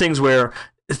 These are things where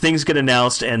things get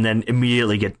announced and then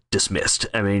immediately get dismissed.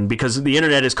 I mean, because the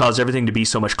internet has caused everything to be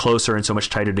so much closer and so much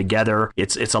tighter together.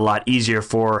 It's a lot easier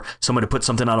for someone to put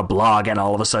something on a blog and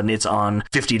all of a sudden it's on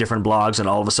 50 different blogs and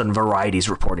all of a sudden Variety's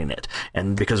reporting it.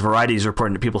 And because Variety's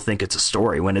reporting it, people think it's a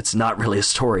story when it's not really a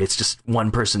story. It's just one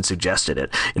person suggested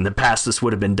it. In the past, this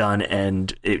would have been done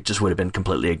and it just would have been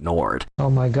completely ignored. Oh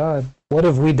my God. What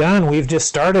have we done? We've just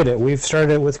started it. We've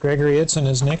started it with Gregory Itzin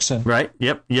as Nixon. Right.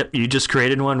 Yep. You just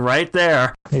created one right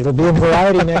there. It'll be in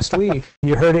Variety next week.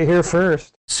 You heard it here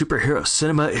first. Superhero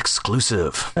Cinema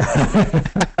exclusive.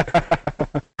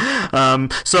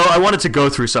 So I wanted to go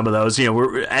through some of those, and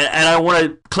I want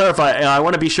to clarify, and I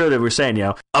want to be sure that we're saying,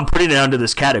 I'm putting it under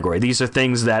this category. These are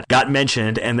things that got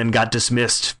mentioned and then got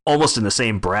dismissed almost in the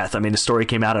same breath. I mean, the story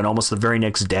came out and almost the very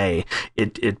next day,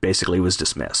 it basically was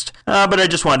dismissed. But I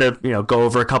just wanted to, go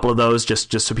over a couple of those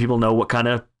just so people know what kind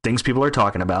of things people are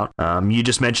talking about. You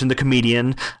just mentioned the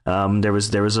comedian. There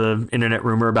was a internet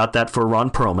rumor about that for Ron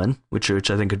Perlman, which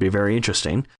I think could be very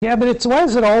interesting. Yeah, but why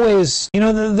is it always,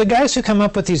 the guys who come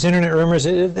up with these internet rumors,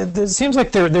 it seems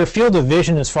like their field of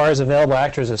vision as far as available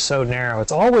actors is so narrow.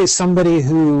 It's always somebody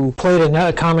who played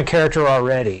a comic character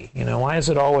already. Why is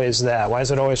it always that? Why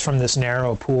is it always from this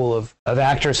narrow pool of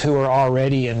actors who are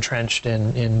already entrenched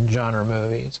in genre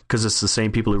movies? Because it's the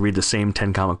same people who read the same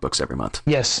 10 comic books every month.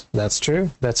 Yes, that's true.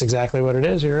 That's exactly what it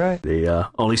is. You're right. They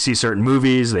only see certain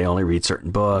movies. They only read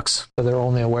certain books. So they're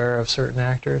only aware of certain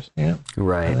actors. Yeah.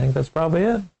 Right. I think that's probably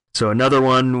it. So another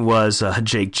one was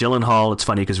Jake Gyllenhaal. It's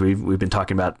funny because we've been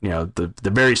talking about the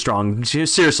very strong,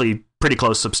 seriously pretty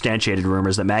close substantiated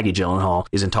rumors that Maggie Gyllenhaal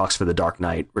is in talks for The Dark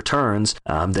Knight Returns.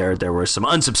 There were some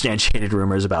unsubstantiated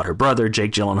rumors about her brother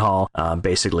Jake Gyllenhaal,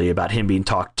 basically about him being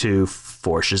talked to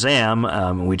for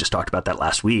Shazam. We just talked about that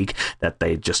last week, that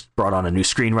they just brought on a new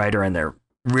screenwriter and they're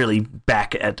really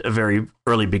back at a very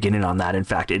early beginning on that. In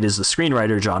fact, it is the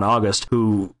screenwriter, John August,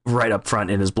 who right up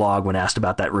front in his blog, when asked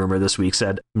about that rumor this week,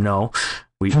 said, no,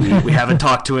 we haven't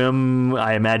talked to him.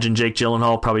 I imagine Jake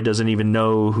Gyllenhaal probably doesn't even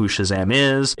know who Shazam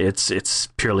is. It's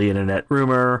purely internet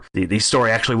rumor. The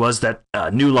story actually was that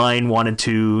New Line wanted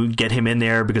to get him in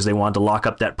there because they wanted to lock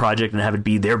up that project and have it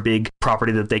be their big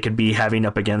property that they could be having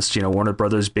up against, Warner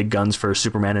Brothers' big guns for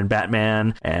Superman and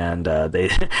Batman, and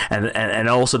and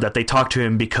also that they talked to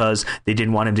him because they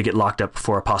didn't want him to get locked up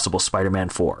for a possible Spider-Man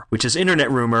 4, which is internet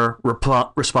rumor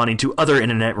responding to other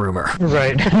internet rumor.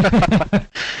 Right.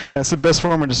 That's the best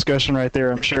form of discussion right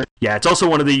there, I'm sure. Yeah, it's also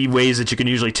one of the ways that you can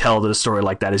usually tell that a story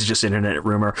like that is just internet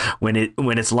rumor when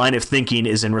its line of thinking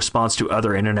is in response to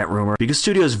other internet rumor, because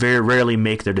studios very rarely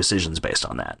make their decisions based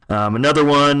on that. Another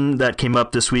one that came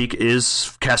up this week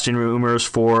is casting rumors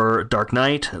for Dark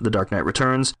Knight, The Dark Knight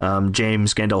Returns.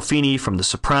 James Gandolfini from The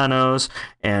Sopranos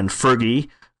and Fergie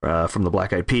from the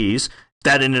Black Eyed Peas.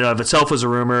 That in and of itself was a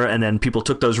rumor, and then people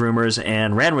took those rumors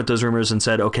and ran with those rumors and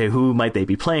said, okay, who might they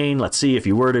be playing? Let's see, if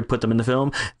you were to put them in the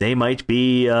film, they might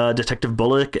be Detective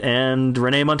Bullock and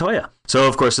Renee Montoya. So,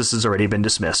 of course, this has already been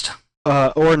dismissed.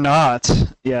 Or not,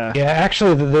 yeah. Yeah,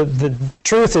 actually, the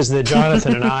truth is that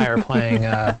Jonathan and I are playing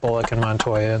Bullock and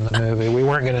Montoya in the movie. We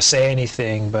weren't going to say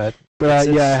anything, but I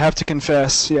have to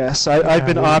confess, yes. I've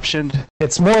been optioned.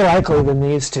 It's more likely than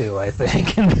these two, I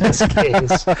think, in this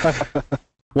case.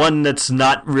 One that's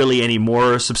not really any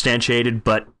more substantiated,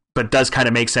 but does kind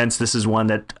of make sense. This is one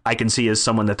that I can see as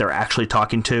someone that they're actually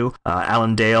talking to.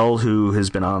 Alan Dale, who has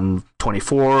been on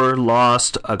 24,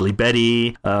 Lost, Ugly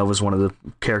Betty, was one of the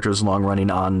characters long running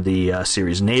on the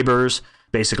series Neighbors.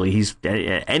 Basically, he's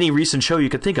any recent show you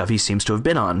could think of, he seems to have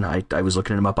been on. I was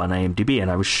looking him up on IMDb, and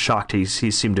I was shocked. He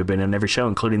seemed to have been in every show,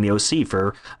 including the OC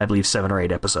for, I believe, 7 or 8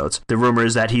 episodes. The rumor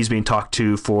is that he's being talked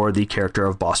to for the character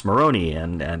of Boss Maroni,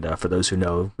 and for those who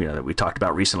know, that we talked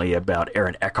about recently about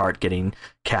Aaron Eckhart getting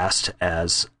cast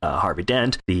as Harvey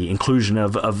Dent. The inclusion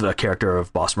of the character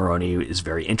of Boss Maroni is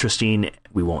very interesting.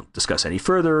 We won't discuss any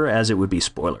further, as it would be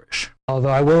spoilerish. Although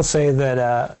I will say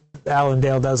that Alan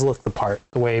Dale does look the part,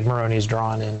 the way Maroni's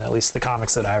drawn in at least the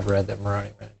comics that I've read that Maroni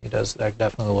read. He does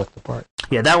definitely look the part.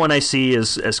 Yeah, that one I see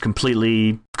as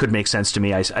completely could make sense to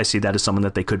me. I see that as someone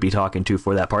that they could be talking to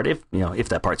for that part, if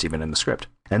that part's even in the script.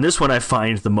 And this one I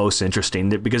find the most interesting,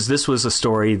 because this was a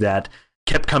story that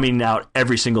kept coming out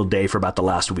every single day for about the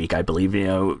last week, I believe.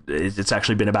 It's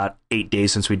actually been about 8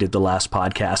 days since we did the last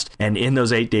podcast. And in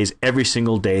those 8 days, every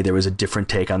single day, there was a different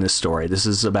take on this story. This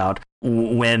is about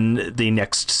when the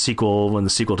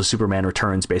sequel to Superman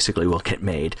Returns basically will get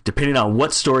made. Depending on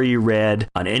what story you read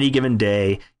on any given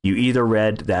day, you either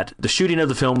read that the shooting of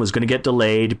the film was going to get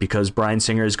delayed because Bryan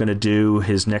Singer is going to do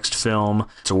his next film.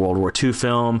 It's a World War II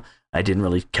film. I didn't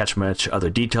really catch much other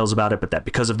details about it, but that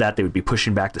because of that, they would be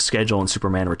pushing back the schedule and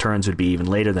Superman Returns would be even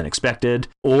later than expected.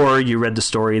 Or you read the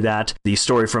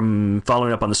story from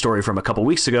following up on the story from a couple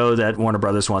weeks ago that Warner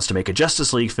Brothers wants to make a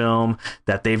Justice League film,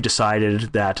 that they've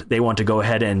decided that they want to go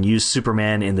ahead and use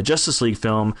Superman in the Justice League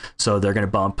film, so they're going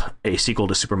to bump a sequel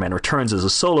to Superman Returns as a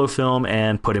solo film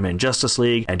and put him in Justice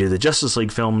League and do the Justice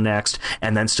League film next,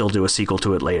 and then still do a sequel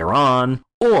to it later on.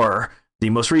 Or the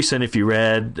most recent, if you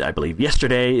read, I believe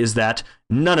yesterday, is that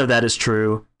none of that is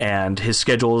true, and his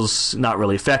schedule's not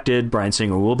really affected. Bryan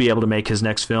Singer will be able to make his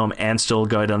next film and still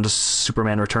go down to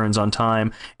Superman Returns on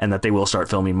time, and that they will start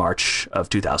filming March of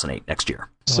 2008 next year.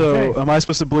 So, Okay. am I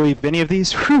supposed to believe any of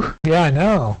these? Whew. Yeah, I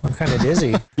know. I'm kind of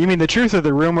dizzy. You mean the truth or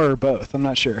the rumor or both? I'm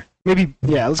not sure. Maybe,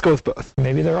 yeah, let's go with both.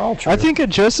 Maybe they're all true. I think a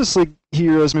Justice League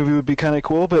Heroes movie would be kind of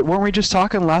cool, but weren't we just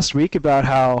talking last week about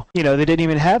how, they didn't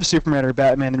even have Superman or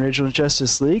Batman in the original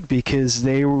Justice League because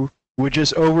they would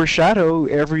just overshadow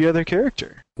every other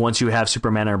character? Once you have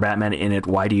Superman or Batman in it,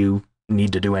 why do you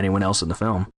need to do anyone else in the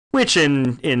film? Which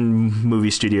in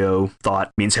movie studio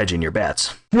thought means hedging your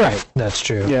bets. Right, that's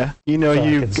true. Yeah, I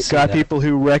you've could see got that. people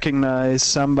who recognize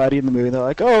somebody in the movie. They're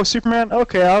like, oh, Superman,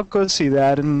 okay, I'll go see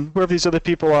that. And whoever these other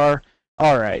people are,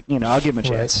 all right, I'll give them a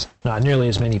chance. Not nearly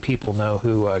as many people know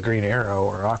who Green Arrow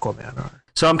or Aquaman are.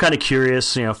 So I'm kind of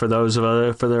curious, for those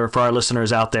of for our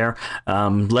listeners out there,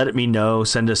 let me know.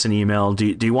 Send us an email.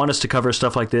 Do you want us to cover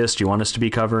stuff like this? Do you want us to be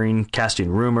covering casting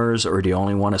rumors, or do you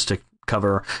only want us to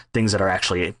cover things that are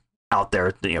actually out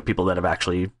there? People that have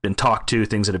actually been talked to,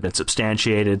 things that have been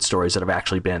substantiated, stories that have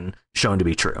actually been shown to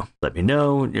be true. Let me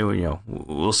know.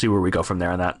 We'll see where we go from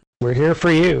there on that. We're here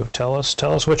for you. Tell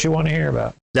us what you want to hear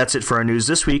about. That's it for our news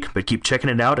this week, but keep checking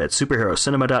it out at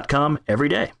superherocinema.com every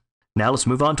day. Now let's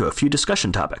move on to a few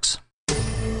discussion topics.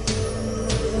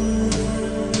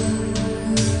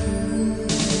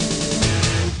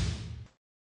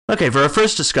 Okay, for our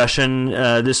first discussion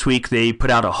this week, they put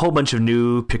out a whole bunch of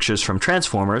new pictures from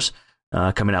Transformers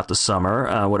coming out this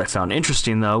summer. What I found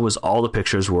interesting, though, was all the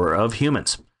pictures were of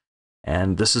humans.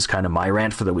 And this is kind of my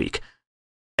rant for the week.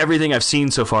 Everything I've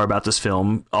seen so far about this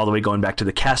film, all the way going back to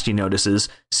the casting notices,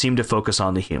 seem to focus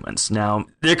on the humans. Now,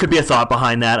 there could be a thought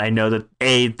behind that. I know that,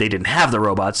 they didn't have the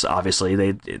robots, obviously.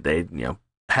 They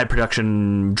had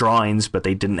production drawings, but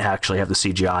they didn't actually have the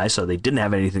CGI, so they didn't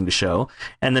have anything to show.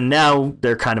 And then now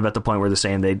they're kind of at the point where they're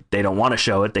saying they don't want to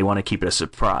show it, they want to keep it a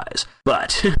surprise.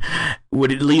 But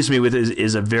what it leaves me with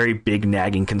is a very big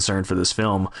nagging concern for this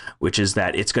film, which is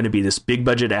that it's going to be this big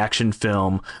budget action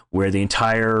film where the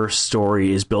entire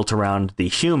story is built around the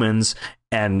humans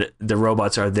and the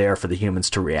robots are there for the humans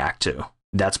to react to.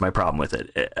 That's my problem with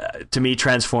it. To me,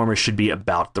 Transformers should be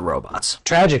about the robots.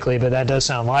 Tragically, but that does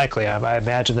sound likely. I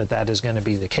imagine that is going to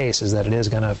be the case, is that it is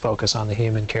going to focus on the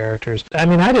human characters. I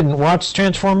mean, I didn't watch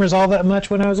Transformers all that much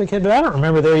when I was a kid, but I don't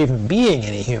remember there even being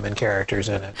any human characters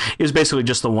in it. It was basically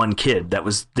just the one kid that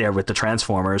was there with the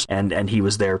Transformers, and he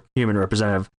was their human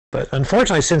representative. But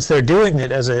unfortunately, since they're doing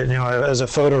it as a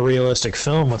photorealistic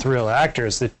film with real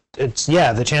actors, the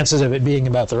chances of it being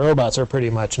about the robots are pretty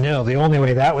much nil. The only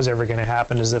way that was ever going to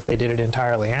happen is if they did it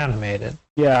entirely animated.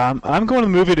 Yeah, I'm going to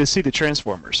the movie to see the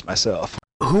Transformers myself.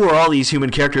 Who are all these human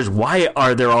characters? Why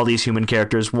are there all these human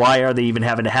characters? Why are they even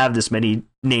having to have this many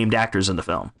named actors in the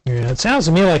film? Yeah, it sounds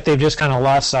to me like they've just kind of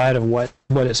lost sight of what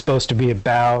it's supposed to be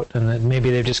about, and that maybe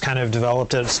they've just kind of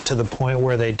developed it to the point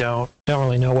where they don't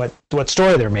really know what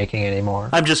story they're making anymore.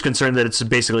 I'm just concerned that it's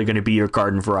basically going to be your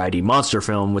garden variety monster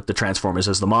film with the Transformers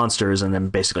as the monsters, and then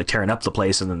basically tearing up the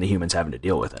place, and then the humans having to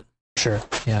deal with it. Sure.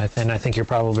 Yeah, and I think you're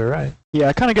probably right. Yeah,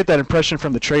 I kind of get that impression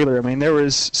from the trailer. I mean, there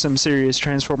was some serious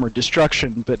Transformer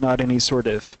destruction, but not any sort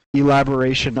of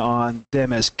elaboration on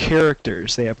them as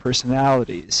characters. They have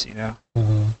personalities,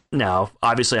 Mm-hmm. Now,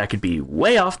 obviously, I could be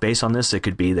way off base on this. It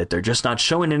could be that they're just not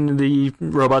showing any of the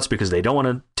robots because they don't want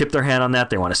to tip their hand on that.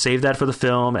 They want to save that for the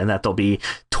film, and that there'll be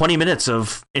 20 minutes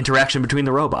of interaction between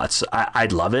the robots.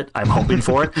 I'd love it. I'm hoping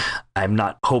for it. I'm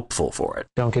not hopeful for it.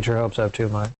 Don't get your hopes up too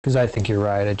much, because I think you're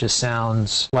right. It just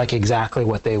sounds like exactly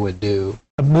what they would do.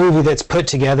 A movie that's put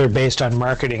together based on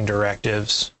marketing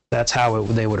directives. That's how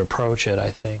they would approach it,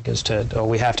 I think, is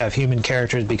we have to have human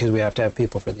characters because we have to have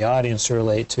people for the audience to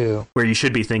relate to. Where you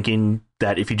should be thinking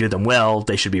that if you do them well,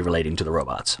 they should be relating to the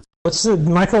robots. What's our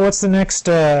next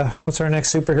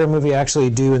superhero movie actually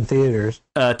do in theaters?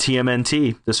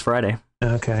 TMNT this Friday.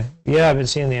 Okay. Yeah, I've been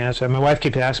seeing the answer. My wife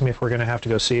keeps asking me if we're going to have to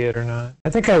go see it or not.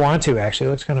 I think I want to, actually.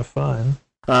 It looks kind of fun.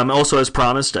 Also, as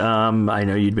promised, I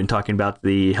know you'd been talking about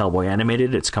the Hellboy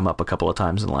animated. It's come up a couple of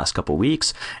times in the last couple of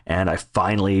weeks, and I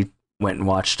finally went and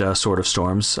watched Sword of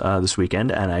Storms this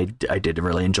weekend, and I did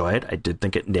really enjoy it. I did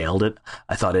think it nailed it.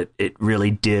 I thought it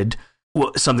really did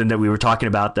something that we were talking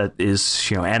about, that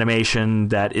is, animation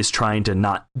that is trying to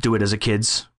not do it as a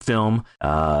kid's film.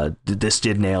 This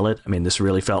did nail it. I mean, this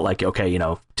really felt like, okay,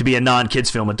 to be a non-kids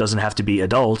film, it doesn't have to be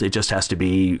adult. It just has to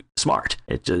be smart.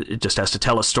 It just has to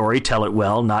tell a story, tell it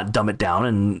well, not dumb it down,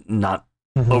 and not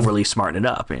overly smarten it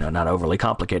up, not overly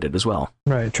complicated as well.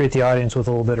 Right, treat the audience with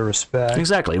a little bit of respect.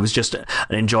 Exactly. It was just an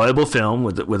enjoyable film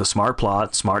with a smart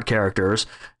plot, smart characters,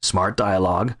 smart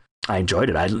dialogue. I enjoyed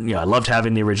it. I loved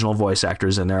having the original voice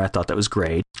actors in there. I thought that was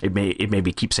great. It made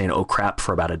me keep saying "oh crap"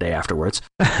 for about a day afterwards,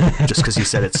 just because he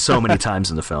said it so many times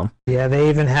in the film. Yeah, they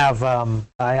even have.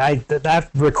 I've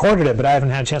recorded it, but I haven't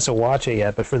had a chance to watch it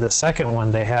yet. But for the second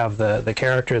one, they have the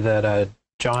character that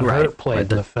John Hurt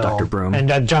played in the film, Dr. Broom,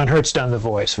 and John Hurt's done the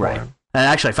voice for him. And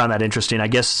actually, I found that interesting. I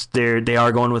guess they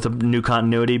are going with a new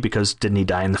continuity because didn't he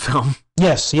die in the film?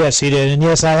 Yes, he did. And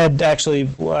yes, I had actually,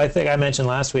 I think I mentioned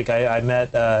last week, I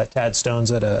met Tad Stones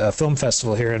at a film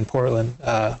festival here in Portland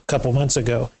a couple months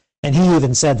ago. And he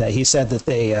even said that. He said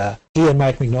that he and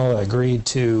Mike Mignola agreed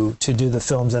to do the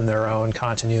films in their own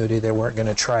continuity. They weren't going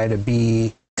to try to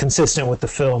be consistent with the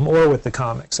film or with the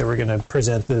comics. They were going to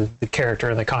present the character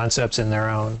and the concepts in their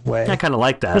own way. I kind of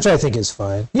like that. Which I think is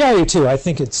fine. Yeah, I do too. I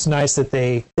think it's nice that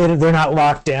they're not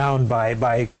locked down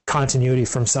by continuity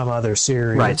from some other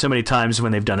series. Right. So many times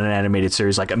when they've done an animated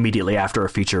series, like immediately after a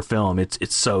feature film,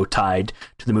 it's so tied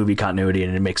to the movie continuity,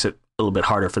 and it makes it a little bit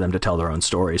harder for them to tell their own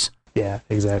stories. Yeah,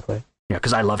 exactly. Yeah,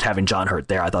 because I loved having John Hurt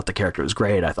there. I thought the character was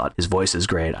great. I thought his voice is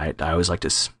great. I always like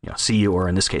to see, or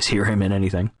in this case, hear him in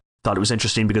anything. Thought it was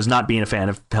interesting because not being a fan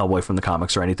of Hellboy from the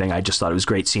comics or anything, I just thought it was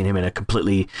great seeing him in a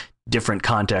completely different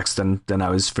context than I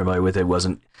was familiar with. It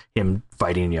wasn't him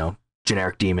fighting,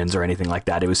 generic demons or anything like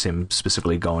that. It was him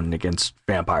specifically going against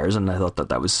vampires, and I thought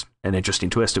that was an interesting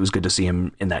twist. It was good to see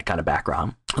him in that kind of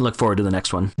background. I look forward to the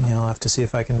next one. Yeah, I'll have to see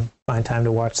if I can find time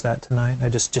to watch that tonight. I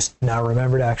just now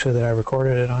remembered actually that I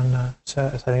recorded it on, I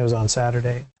think it was on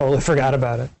Saturday. Totally forgot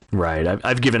about it. Right.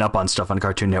 I've given up on stuff on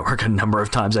Cartoon Network a number of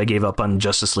times. I gave up on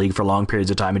Justice League for long periods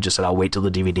of time and just said I'll wait till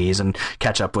the DVDs and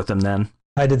catch up with them then.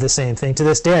 I did the same thing. To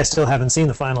this day, I still haven't seen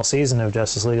the final season of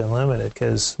Justice League Unlimited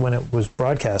because when it was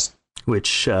broadcast,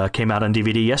 which came out on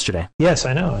DVD yesterday. Yes,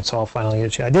 I know. It's all finally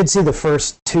I did see the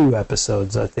first 2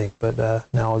 episodes, I think, but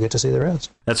now I'll get to see the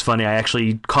rest. That's funny. I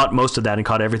actually caught most of that and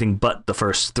caught everything but the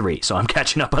first 3, so I'm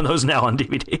catching up on those now on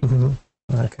DVD. Mm-hmm.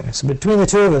 Okay, so between the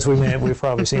 2 of us, we've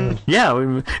probably seen them.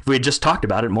 Yeah, if we had just talked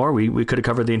about it more, we could have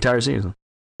covered the entire season.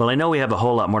 Well, I know we have a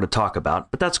whole lot more to talk about,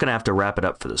 but that's going to have to wrap it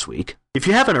up for this week. If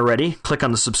you haven't already, click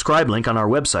on the subscribe link on our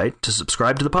website to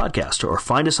subscribe to the podcast, or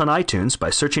find us on iTunes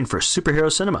by searching for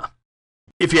Superhero Cinema.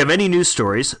 If you have any news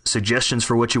stories, suggestions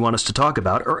for what you want us to talk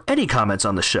about, or any comments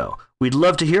on the show, we'd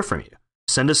love to hear from you.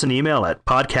 Send us an email at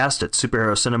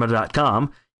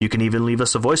podcast@superherocinema.com. You can even leave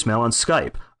us a voicemail on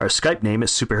Skype. Our Skype name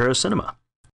is Superhero Cinema.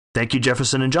 Thank you,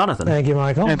 Jefferson and Jonathan. Thank you,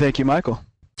 Michael. And thank you, Michael.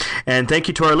 And thank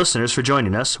you to our listeners for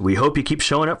joining us. We hope you keep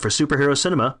showing up for Superhero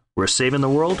Cinema. We're saving the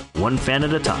world one fan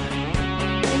at a time.